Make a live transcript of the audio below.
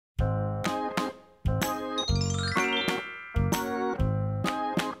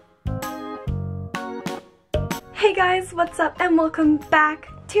Hey guys, what's up and welcome back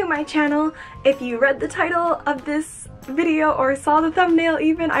to my channel. If you read the title of this video or saw the thumbnail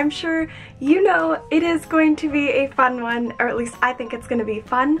even, I'm sure you know it is going to be a fun one, or at least I think it's going to be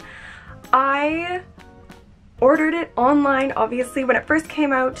fun. I ordered it online, obviously, when it first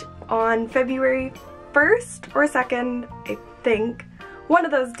came out on February 1st or 2nd, I think. One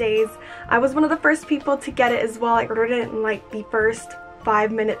of those days. I was one of the first people to get it as well. I ordered it in like the first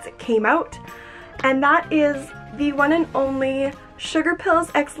 5 minutes it came out. And that is the one and only Sugarpill's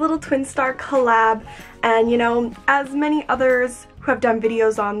X Little Twin Star collab. And you know, as many others who have done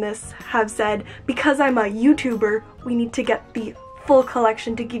videos on this have said, because I'm a YouTuber, we need to get the full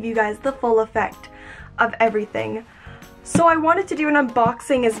collection to give you guys the full effect of everything. So I wanted to do an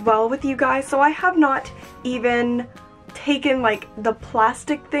unboxing as well with you guys, so I have not even taken like the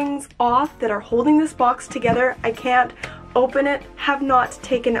plastic things off that are holding this box together. I can't open it, have not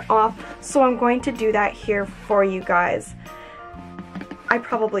taken it off, so I'm going to do that here for you guys. I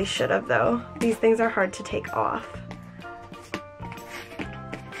probably should have though. These things are hard to take off.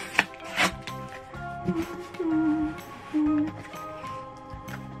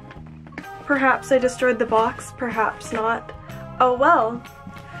 Perhaps I destroyed the box, perhaps not. Oh well,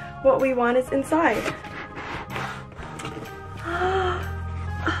 what we want is inside.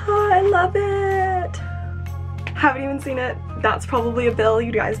 Oh, I love it! Haven't even seen it. That's probably a bill.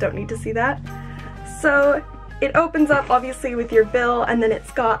 You guys don't need to see that. So it opens up obviously with your bill, and then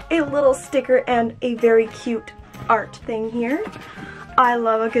it's got a little sticker and a very cute art thing here. I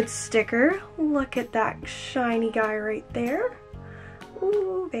love a good sticker. Look at that shiny guy right there.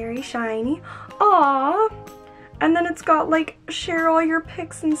 Ooh, very shiny. Aww. And then it's got like share all your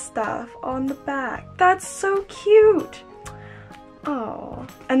pics and stuff on the back. That's so cute. Oh,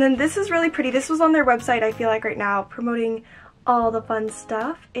 and then this is really pretty. This was on their website, I feel like, right now, promoting all the fun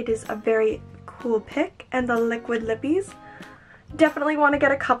stuff. It is a very cool pic, and the liquid lippies. Definitely want to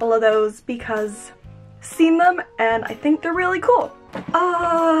get a couple of those because I've seen them and I think they're really cool.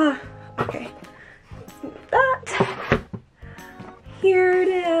 Okay. That. Here it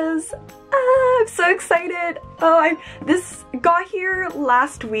is. I'm so excited. This got here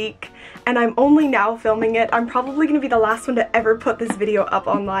last week and I'm only now filming it. I'm probably gonna be the last one to ever put this video up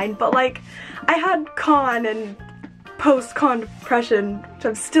online, but like, I had con and post-con depression, which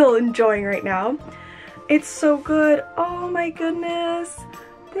I'm still enjoying right now. It's so good. Oh my goodness.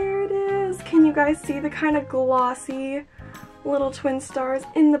 There it is. Can you guys see the kind of glossy little twin stars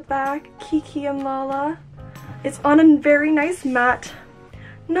in the back? Kiki and Lala. It's on a very nice matte,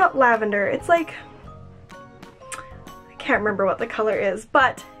 not lavender, it's like, I can't remember what the color is,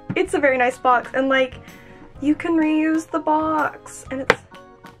 but it's a very nice box, and like, you can reuse the box, and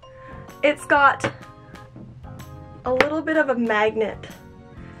it's got a little bit of a magnet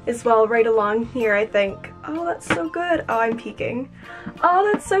as well right along here, I think. Oh, that's so good. Oh, I'm peeking. Oh,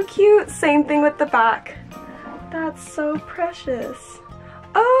 that's so cute. Same thing with the back. That's so precious.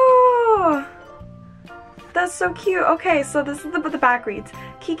 Oh! That's so cute. Okay, so this is what the back reads.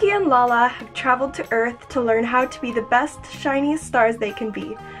 Kiki and Lala have traveled to Earth to learn how to be the best, shiniest stars they can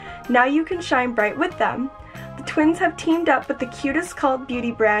be. Now you can shine bright with them. The twins have teamed up with the cutest cult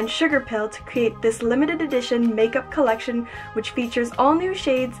beauty brand Sugarpill to create this limited edition makeup collection, which features all new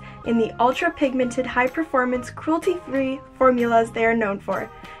shades in the ultra pigmented, high performance, cruelty-free formulas they are known for.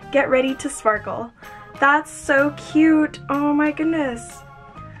 Get ready to sparkle. That's so cute. Oh my goodness.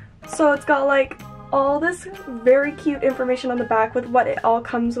 So it's got like all this very cute information on the back with what it all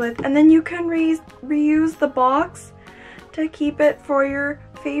comes with, and then you can reuse the box to keep it for your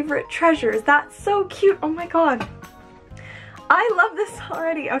favorite treasures. That's so cute. Oh my god, I love this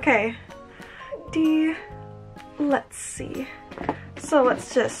already. Okay, let's see. So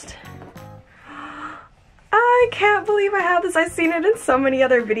let's just, I can't believe I have this. I've seen it in so many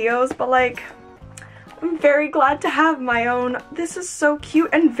other videos, but like, I'm very glad to have my own. This is so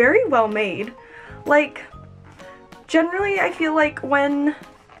cute and very well made. Like, generally I feel like when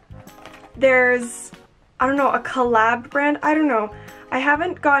there's, I don't know, a collab brand, I don't know, I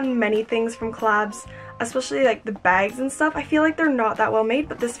haven't gotten many things from collabs, especially like the bags and stuff. I feel like they're not that well made,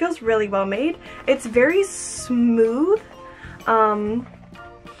 but this feels really well made. It's very smooth,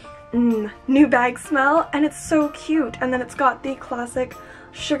 new bag smell, and it's so cute. And then it's got the classic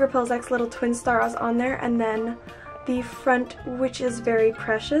Sugarpill's X Little Twin Stars on there, and then the front, which is very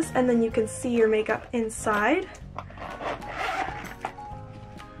precious, and then you can see your makeup inside.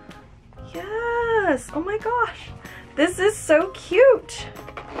 Yes! Oh my gosh! This is so cute!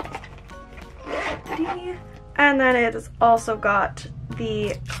 And then it has also got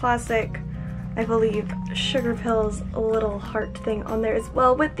the classic I believe, Sugarpill's little heart thing on there as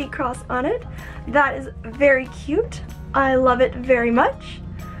well with the cross on it. That is very cute. I love it very much.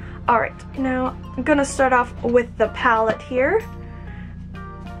 Alright, now I'm gonna start off with the palette here.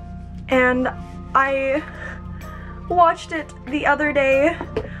 And I watched it the other day.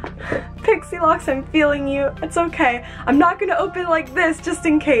 Pixie Locks, I'm feeling you. It's okay. I'm not gonna open like this just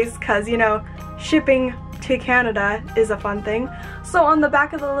in case, cause you know, shipping to Canada is a fun thing. So on the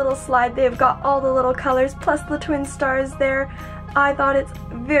back of the little slide, they've got all the little colors plus the twin stars there. I thought it's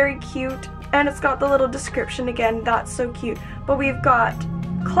very cute, and it's got the little description again. That's so cute. But we've got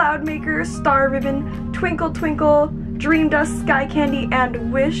Cloud Maker, Star Ribbon, Twinkle Twinkle, Dream Dust, Sky Candy,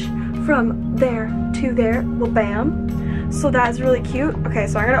 and Wish. From there to there, well, bam. So that's really cute. Okay,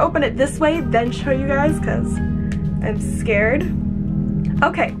 so I'm gonna open it this way, then show you guys, because I'm scared.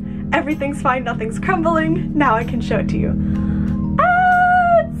 Okay, everything's fine, nothing's crumbling. Now I can show it to you.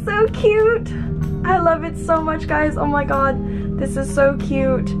 Ah, it's so cute. I love it so much, guys. Oh my god, this is so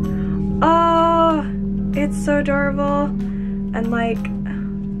cute. Oh, it's so adorable. And like,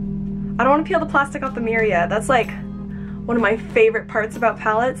 I don't want to peel the plastic off the mirror yet. That's like one of my favorite parts about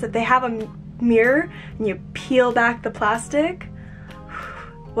palettes, that they have a mirror and you peel back the plastic.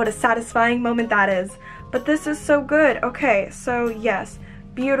 What a satisfying moment that is. But this is so good. Okay, so yes,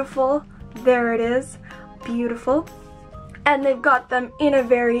 beautiful. There it is. Beautiful. And they've got them in a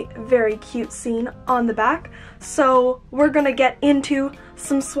very, very cute scene on the back. So we're gonna get into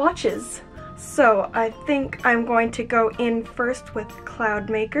some swatches. So I think I'm going to go in first with Cloud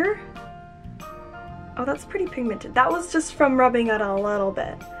Maker. Oh, that's pretty pigmented. That was just from rubbing it a little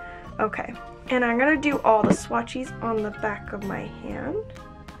bit. Okay, and I'm gonna do all the swatches on the back of my hand.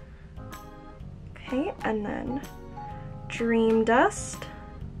 Okay, and then Dream Dust.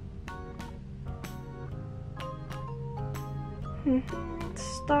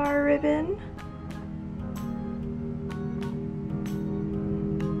 Star Ribbon.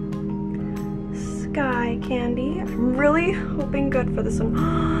 Sky Candy. I'm really hoping good for this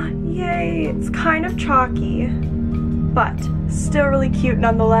one. Yay! It's kind of chalky, but still really cute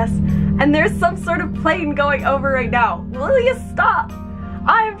nonetheless. And there's some sort of plane going over right now. Will you stop?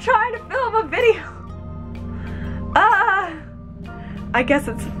 I am trying to film a video. I guess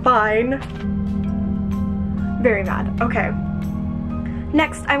it's fine. Very mad. Okay.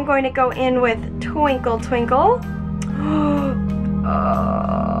 Next, I'm going to go in with Twinkle Twinkle.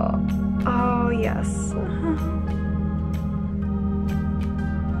 Oh, yes.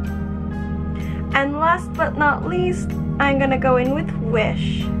 And last but not least, I'm gonna go in with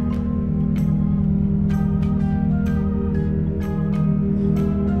Wish.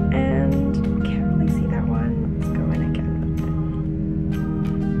 And can't really see that one. Let's go in again with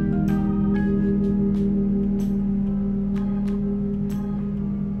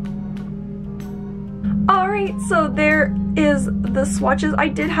it. Alright, so there is the swatches. I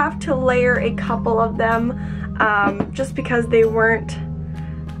did have to layer a couple of them just because they weren't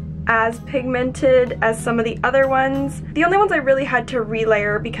as pigmented as some of the other ones. The only ones I really had to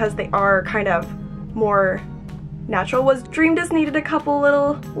relayer because they are kind of more natural was Dream Dust needed a couple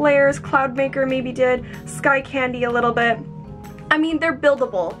little layers, Cloud Maker maybe did, Sky Candy a little bit. I mean, they're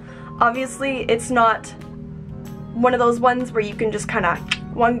buildable. Obviously, it's not one of those ones where you can just kind of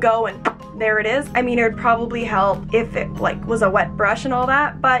one go and there it is. I mean, it would probably help if it like was a wet brush and all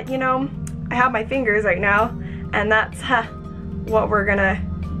that, but you know, I have my fingers right now and that's what we're gonna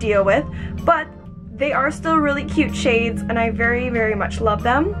deal with. But they are still really cute shades and I very, very much love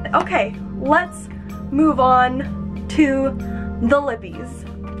them. Okay, let's move on to the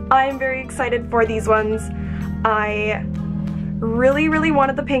lippies. I'm very excited for these ones. I really, really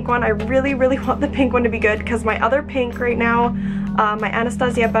wanted the pink one. I really, really want the pink one to be good because my other pink right now, my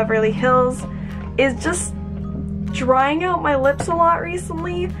Anastasia Beverly Hills, is just drying out my lips a lot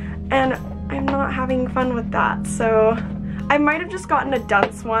recently and I'm not having fun with that. So I might have just gotten a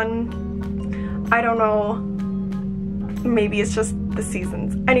dunce one. I don't know. Maybe it's just the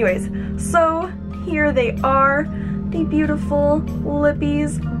seasons. Anyways, so here they are. The beautiful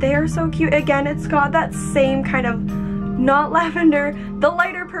lippies. They are so cute. Again, it's got that same kind of, not lavender, the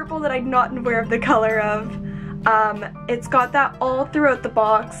lighter purple that I'm not aware of the color of. It's got that all throughout the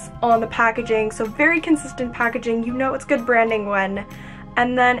box on the packaging, so very consistent packaging. You know it's good branding when.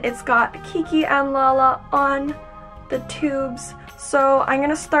 And then it's got Kiki and Lala on the tubes. So I'm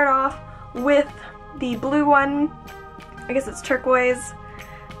gonna start off with the blue one. I guess it's turquoise.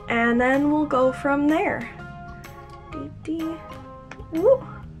 And then we'll go from there. Woo.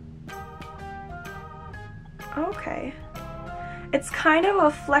 Okay. It's kind of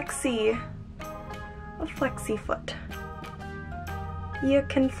a flexy foot. You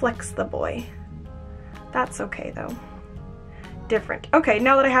can flex the boy. That's okay though. Different. Okay,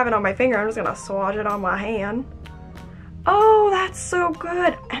 now that I have it on my finger, I'm just gonna swatch it on my hand. Oh, that's so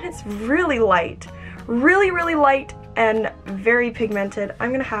good. And it's really light. Really, really light and very pigmented.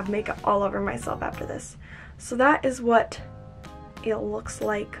 I'm gonna have makeup all over myself after this. So that is what it looks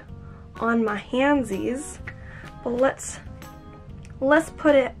like on my handsies. But let's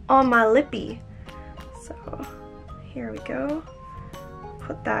put it on my lippy. So here we go.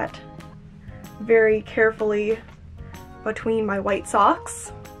 Put that very carefully between my white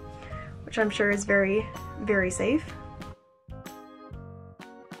socks, which I'm sure is very, very safe.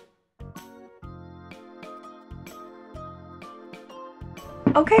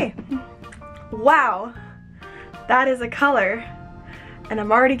 Okay, wow, that is a color, and I'm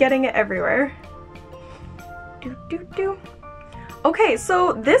already getting it everywhere. Okay,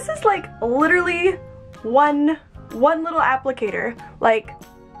 so this is like literally one little applicator. Like,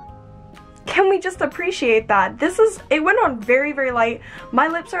 can we just appreciate that? It went on very, very light. My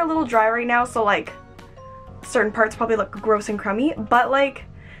lips are a little dry right now, so like certain parts probably look gross and crummy, but like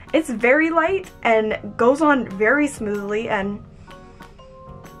it's very light and goes on very smoothly, and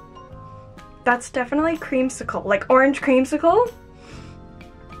that's definitely creamsicle, like orange creamsicle.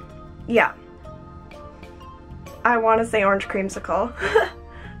 Yeah, I want to say orange creamsicle.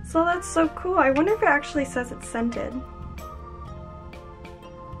 So that's so cool. I wonder if it actually says it's scented.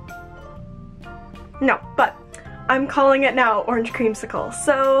 No, but I'm calling it now orange creamsicle.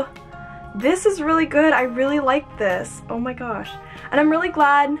 So this is really good. I really like this. Oh my gosh. And I'm really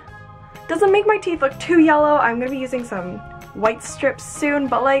glad. Doesn't make my teeth look too yellow. I'm gonna be using some white strips soon,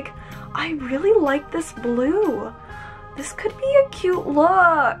 but like, I really like this blue. This could be a cute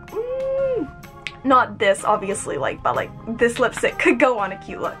look. Not this, obviously, like, but like this lipstick could go on a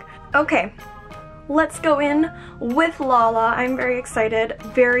cute look. Okay, let's go in with Lala. I'm very excited.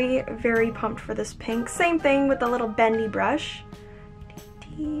 Very, very pumped for this pink. Same thing with the little bendy brush.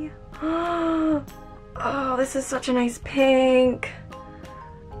 Oh, this is such a nice pink.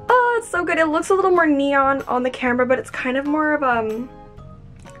 Oh, it's so good. It looks a little more neon on the camera, but it's kind of more of a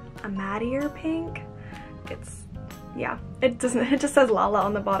mattier pink. Yeah, it just says Lala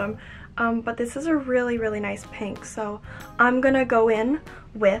on the bottom. But this is a really, really nice pink, so I'm gonna go in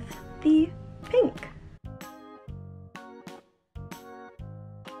with the pink.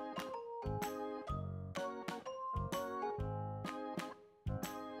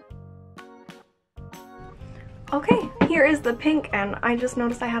 Okay, here is the pink, and I just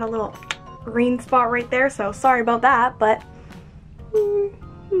noticed I had a little green spot right there, so sorry about that, but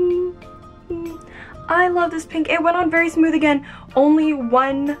I love this pink. It went on very smooth again. Only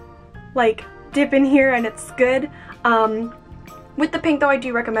one like dip in here and it's good. With the pink though, I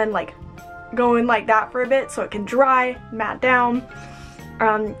do recommend like going like that for a bit so it can dry, matte down,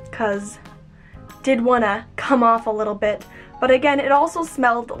 cause did wanna come off a little bit. But again, it also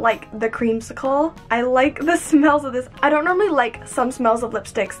smelled like the creamsicle. I like the smells of this. I don't normally like some smells of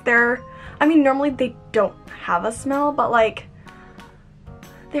lipsticks. I mean, normally they don't have a smell, but like,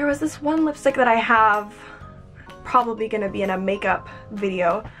 there was this one lipstick that I have, probably gonna be in a makeup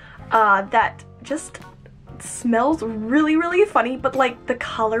video, that just smells really, really funny, but like the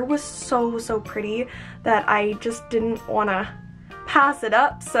color was so, so pretty that I just didn't wanna pass it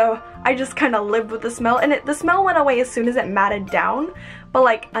up, so I just kind of lived with the smell, and the smell went away as soon as it matted down, but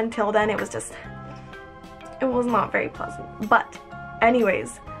like until then it was not very pleasant. But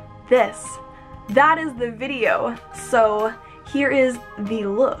anyways, that is the video, so here is the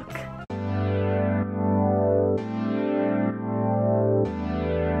look.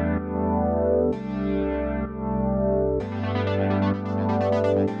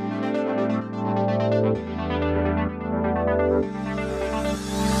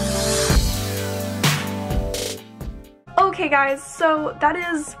 Okay guys, so that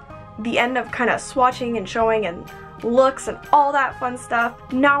is the end of kind of swatching and showing and looks and all that fun stuff.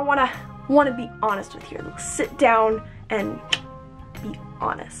 Now I want to be honest with you. Sit down and be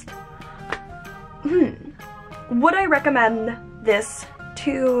honest. Would I recommend this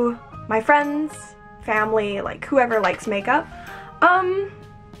to my friends, family, like whoever likes makeup?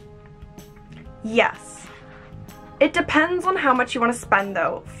 Yes. It depends on how much you want to spend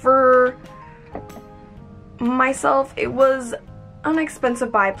though. For myself, it was an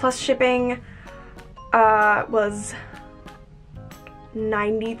expensive buy, plus shipping was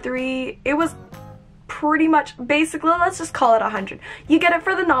 $93. It was pretty much, basically, let's just call it $100. You get it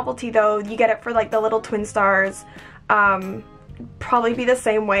for the novelty though, you get it for like the little twin stars. Probably be the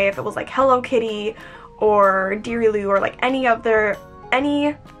same way if it was like Hello Kitty or Deary Lou or like any other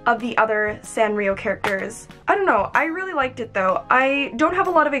any of the other Sanrio characters. I don't know, I really liked it though. I don't have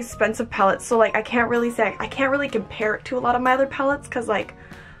a lot of expensive palettes, so like I can't really compare it to a lot of my other palettes, because like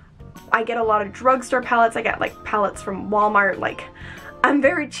I get a lot of drugstore palettes, I get like palettes from Walmart. Like I'm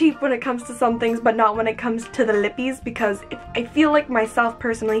very cheap when it comes to some things, but not when it comes to the lippies, because I feel like myself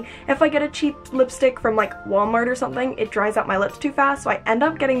personally, if I get a cheap lipstick from like Walmart or something, it dries out my lips too fast, so I end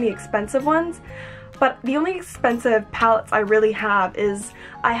up getting the expensive ones. But the only expensive palettes I really have is,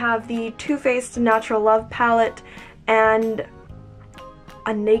 I have the Too Faced Natural Love palette and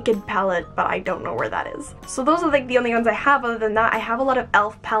a Naked palette, but I don't know where that is. So those are like the only ones I have. Other than that, I have a lot of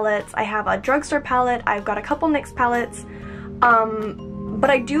e.l.f. palettes, I have a drugstore palette, I've got a couple NYX palettes, but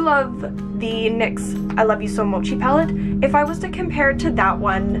I do love the NYX I Love You So Mochi palette. If I was to compare it to that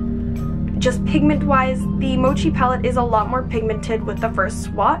one, just pigment wise, the Mochi palette is a lot more pigmented with the first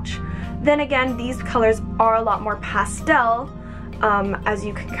swatch. Then again, these colors are a lot more pastel, as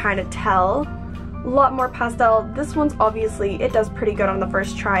you can kind of tell. A lot more pastel. This one's obviously, it does pretty good on the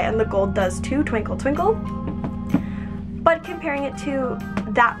first try, and the gold does too, Twinkle Twinkle. But comparing it to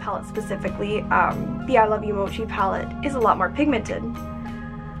that palette specifically, the I Love You Mochi palette is a lot more pigmented.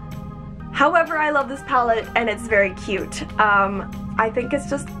 However, I love this palette and it's very cute. I think it's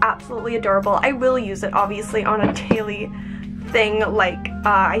just absolutely adorable. I will use it obviously on a daily thing. Like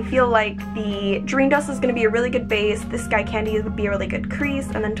I feel like the Dream Dust is going to be a really good base, this Sky Candy would be a really good crease,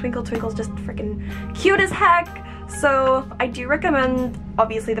 and then Twinkle Twinkle's just freaking cute as heck. So I do recommend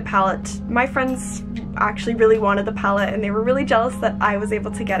obviously the palette. My friends actually really wanted the palette and they were really jealous that I was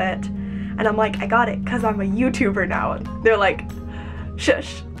able to get it. And I'm like, I got it because I'm a YouTuber now. And they're like,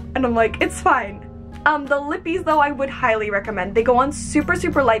 shush. And I'm like, it's fine. The lippies though, I would highly recommend. They go on super,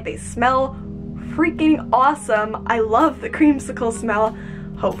 super light. They smell freaking awesome. I love the creamsicle smell.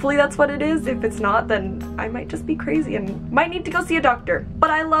 Hopefully that's what it is. If it's not, then I might just be crazy and might need to go see a doctor. But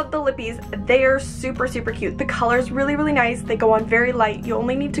I love the lippies. They are super, super cute. The color's really, really nice. They go on very light. You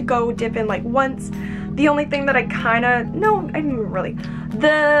only need to go dip in like once. The only thing that I didn't really.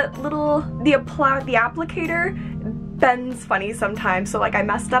 The applicator bends funny sometimes, so like I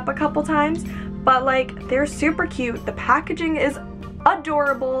messed up a couple times, but like they're super cute. The packaging is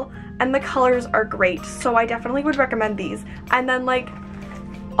adorable and the colors are great, so I definitely would recommend these. And then like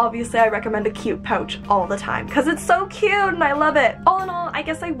obviously I recommend a cute pouch all the time because it's so cute and I love it. All in all, I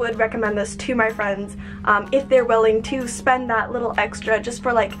guess I would recommend this to my friends if they're willing to spend that little extra just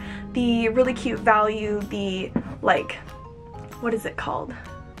for like the really cute value, the like, what is it called?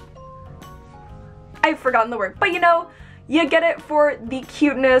 I've forgotten the word, but you know, you get it for the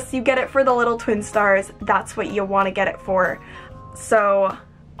cuteness, you get it for the little twin stars, that's what you want to get it for. So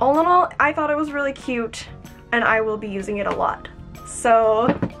all in all, I thought it was really cute and I will be using it a lot.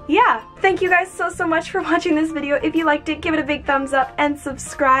 So yeah, thank you guys so much for watching this video. If you liked it, give it a big thumbs up and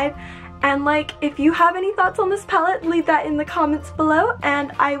subscribe. And like, if you have any thoughts on this palette, leave that in the comments below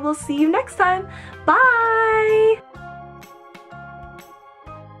and I will see you next time. Bye!